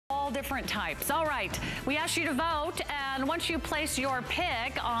different types. All right, we asked you to vote, and once you place your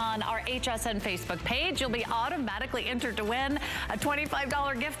pick on our HSN Facebook page, you'll be automatically entered to win a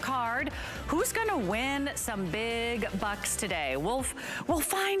 $25 gift card. Who's gonna win some big bucks today? We'll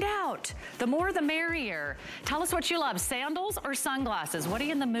find out. The more the merrier. Tell us what you love, sandals or sunglasses? What are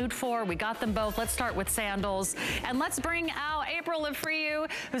you in the mood for? We got them both. Let's start with sandals. And let's bring out April and for you,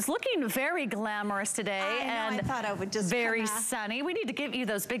 who's looking very glamorous today. I thought I would just very sunny. We need to give you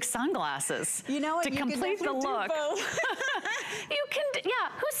those big sunglasses. You know what? To complete the look. You can, yeah,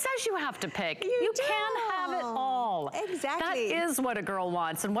 who says you have to pick? You can have it all. Exactly. That is what a girl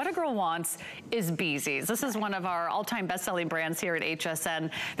wants, and what a girl wants is BZees. This is one of our all-time best-selling brands here at HSN.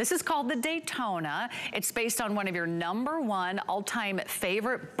 This is called the Daytona. It's based on one of your #1 all-time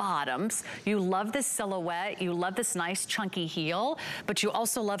favorite bottoms. You love this silhouette, you love this nice chunky heel, but you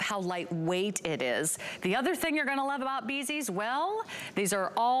also love how lightweight it is. The other thing you're gonna love about BZees, well, these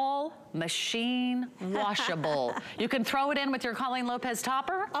are all machine washable. You can throw it in with your Colleen Lopez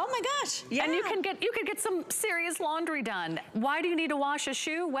topper. Oh my gosh, yeah. And you can get some serious laundry done. Why do you need to wash a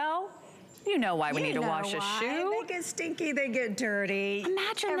shoe? Well, you know why we need to wash a shoe. They get stinky, they get dirty.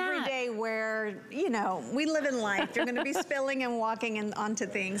 Imagine that. Everyday wear, you know, we live in life. You're gonna be spilling and walking onto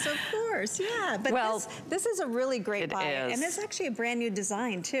things, of course, yeah. But well, this is a really great buy. And it's actually a brand new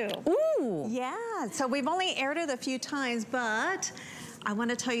design too. Ooh. Yeah, so we've only aired it a few times, but I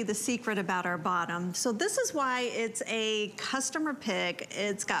want to tell you the secret about our bottom. So this is why it's a customer pick.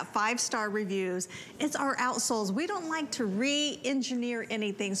 It's got 5-star reviews. It's our outsoles. We don't like to re-engineer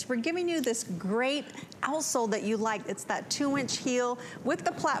anything. So we're giving you this great outsole that you like. It's that 2-inch heel with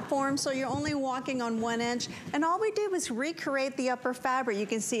the platform, so you're only walking on 1 inch. And all we do is recreate the upper fabric. You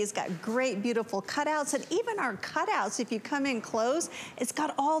can see it's got great, beautiful cutouts. And even our cutouts, if you come in close, it's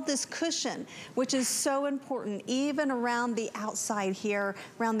got all this cushion, which is so important, even around the outside here.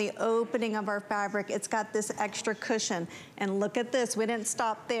 Around the opening of our fabric, it's got this extra cushion. And look at this, we didn't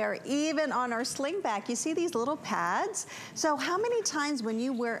stop there. Even on our slingback, you see these little pads? So how many times when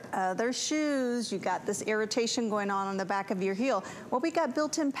you wear other shoes, you got this irritation going on the back of your heel? Well, we got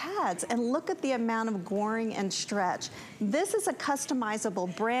built-in pads, and look at the amount of goring and stretch. This is a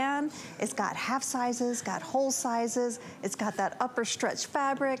customizable brand. It's got half sizes, got whole sizes. It's got that upper stretch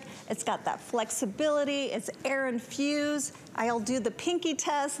fabric. It's got that flexibility. It's air infused. I'll do the pinky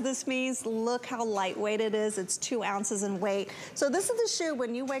test. This means look how lightweight it is. It's 2 ounces in weight. So this is the shoe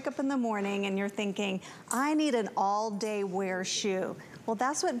when you wake up in the morning and you're thinking, I need an all-day wear shoe. Well,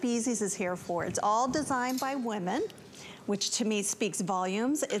 that's what BZees is here for. It's all designed by women, which to me speaks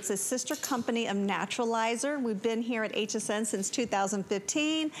volumes. It's a sister company of Naturalizer. We've been here at HSN since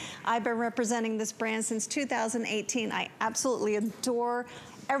 2015. I've been representing this brand since 2018. I absolutely adore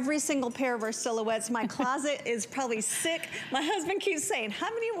every single pair of our silhouettes. My closet is probably sick. My husband keeps saying,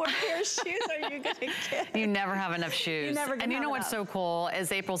 how many more pairs of shoes are you gonna get? You never have enough shoes. You never and you know what's so cool is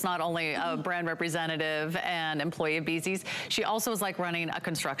April's not only a brand representative and employee of BZees, she also is like running a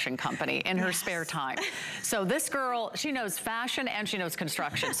construction company in her spare time. So this girl, she knows fashion and she knows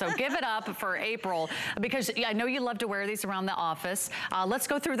construction. So give it up for April, because I know you love to wear these around the office. Let's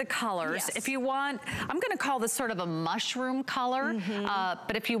go through the colors. If you want, I'm gonna call this sort of a mushroom color,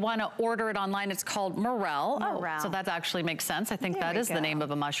 but if you want to order it online, it's called Morel. Oh, so that actually makes sense. I think that is the name of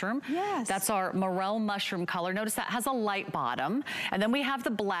a mushroom. Yes. That's our Morel mushroom color. Notice that has a light bottom. And then we have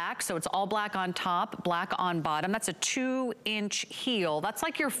the black, so it's all black on top, black on bottom. That's a 2-inch heel. That's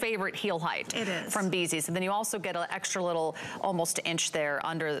like your favorite heel height. It is. From BZees. And then you also get an extra little, almost inch there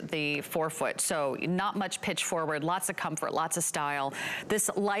under the forefoot. So not much pitch forward, lots of comfort, lots of style. This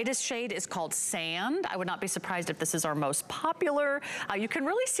lightest shade is called Sand. I would not be surprised if this is our most popular. You can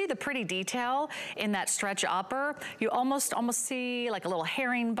really see the pretty detail in that stretch upper. You almost see like a little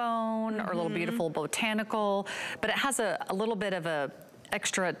herringbone or a little beautiful botanical, but it has a little bit of a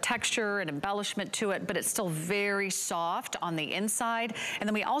extra texture and embellishment to it, but it's still very soft on the inside. And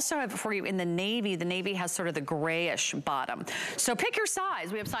then we also have for you in the navy. The navy has sort of the grayish bottom. So pick your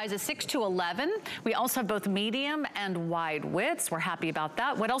size. We have sizes 6 to 11. We also have both medium and wide widths. We're happy about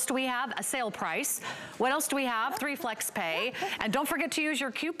that. What else do we have? A sale price. What else do we have? 3 flex pay. And don't forget to use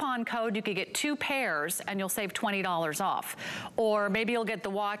your coupon code. You could get 2 pairs and you'll save $20 off. Or maybe you'll get the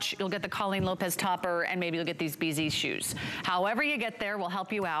watch, you'll get the Colleen Lopez topper, and maybe you'll get these BZees shoes. However you get there, will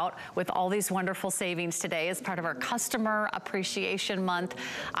help you out with all these wonderful savings today as part of our Customer Appreciation Month.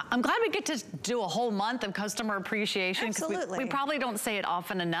 I'm glad we get to do a whole month of customer appreciation, because we probably don't say it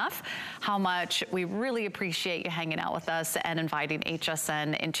often enough how much we really appreciate you hanging out with us and inviting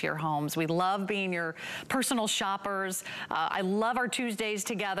HSN into your homes. We love being your personal shoppers. I love our Tuesdays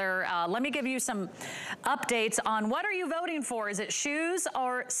together. Let me give you some updates on what are you voting for. Is it shoes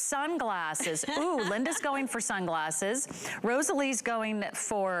or sunglasses? Ooh, Linda's going for sunglasses. Rosalie's going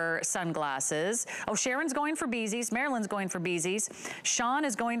for sunglasses. Oh, Sharon's going for BZees. Marilyn's going for BZees. Sean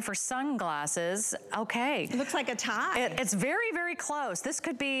is going for sunglasses. Okay. It looks like a tie. It's very, very close. This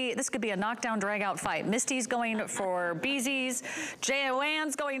could be a knockdown, drag out fight. Misty's going for BZees.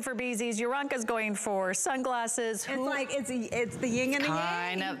 Joanne's going for BZees. Yuranka's going for sunglasses. It's like it's the yin and the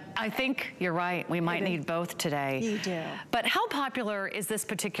yang. Kind of. I think you're right. We might need both today. You do. But how popular is this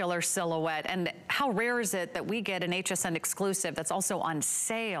particular silhouette, and how rare is it that we get an HSN exclusive that's also on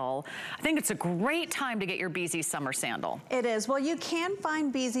sale? I think it's a great time to get your BZees summer sandal. It is. Well, you can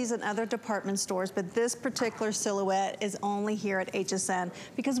find BZees in other department stores, but this particular silhouette is only here at HSN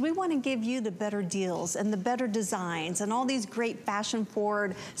because we want to give you the better deals and the better designs and all these great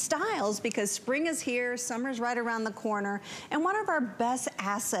fashion-forward styles, because spring is here, summer's right around the corner, and one of our best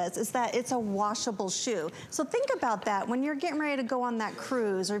assets is that it's a washable shoe. So think about that when you're getting ready to go on that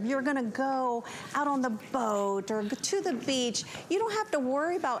cruise, or if you're going to go out on the boat or to the beach, you don't have to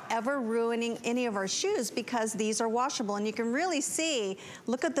worry about ever ruining any of our shoes because these are washable. And you can really see,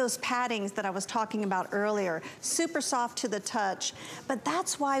 look at those paddings that I was talking about earlier, super soft to the touch. But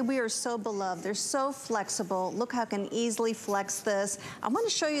that's why we are so beloved. They're so flexible. Look how I can easily flex this. I want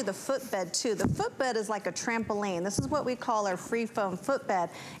to show you the footbed too. The footbed is like a trampoline. This is what we call our free foam footbed.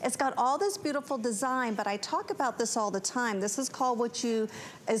 It's got all this beautiful design, but I talk about this all the time. This is called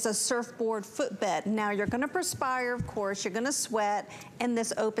is a surfboard footbed. Now you're going to perspire, of course, you're going to sweat in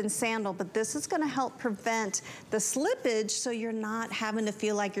this open sandal, but this is going to help prevent the slippage so you're not having to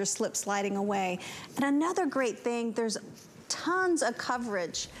feel like you're slip sliding away. And another great thing, there's tons of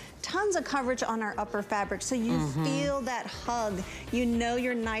coverage on our upper fabric, so you feel that hug. You know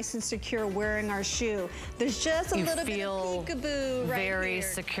you're nice and secure wearing our shoe. There's just a little bit of peekaboo right very here.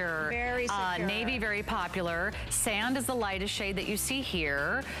 Secure. Very secure. Navy, very popular. Sand is the lightest shade that you see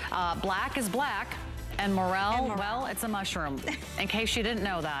here. Black is black. And morel, well, it's a mushroom, in case you didn't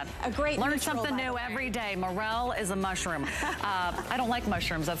know that. A great Learn something new every day. Morel is a mushroom. I don't like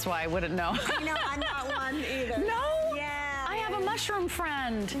mushrooms, that's why I wouldn't know. You know, I'm not one either. No? Yeah. I have a mushroom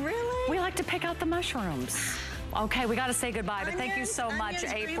friend. Really? We like to pick out the mushrooms. Okay, we got to say goodbye, but thank you so much,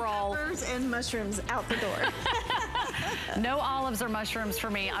 April. Green peppers and mushrooms out the door. No olives or mushrooms for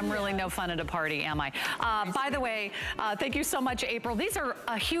me. I'm really no fun at a party, am I? By the way, thank you so much, April. These are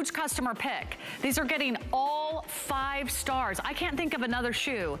a huge customer pick. These are getting all 5 stars. I can't think of another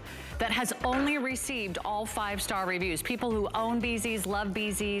shoe that has only received all 5-star reviews. People who own BZees love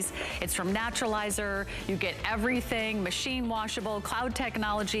BZees. It's from Naturalizer. You get everything, machine washable, cloud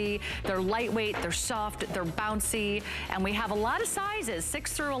technology. They're lightweight, they're soft, they're bouncy, and we have a lot of sizes,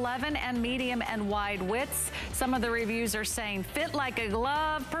 6 through 11 and medium and wide widths. Some of the reviews are saying fit like a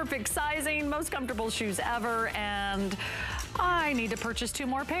glove, perfect sizing, most comfortable shoes ever, and I need to purchase 2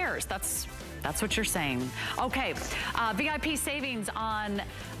 more pairs. That's what you're saying. Okay, VIP savings on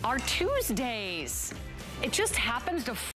our Tuesdays. It just happens to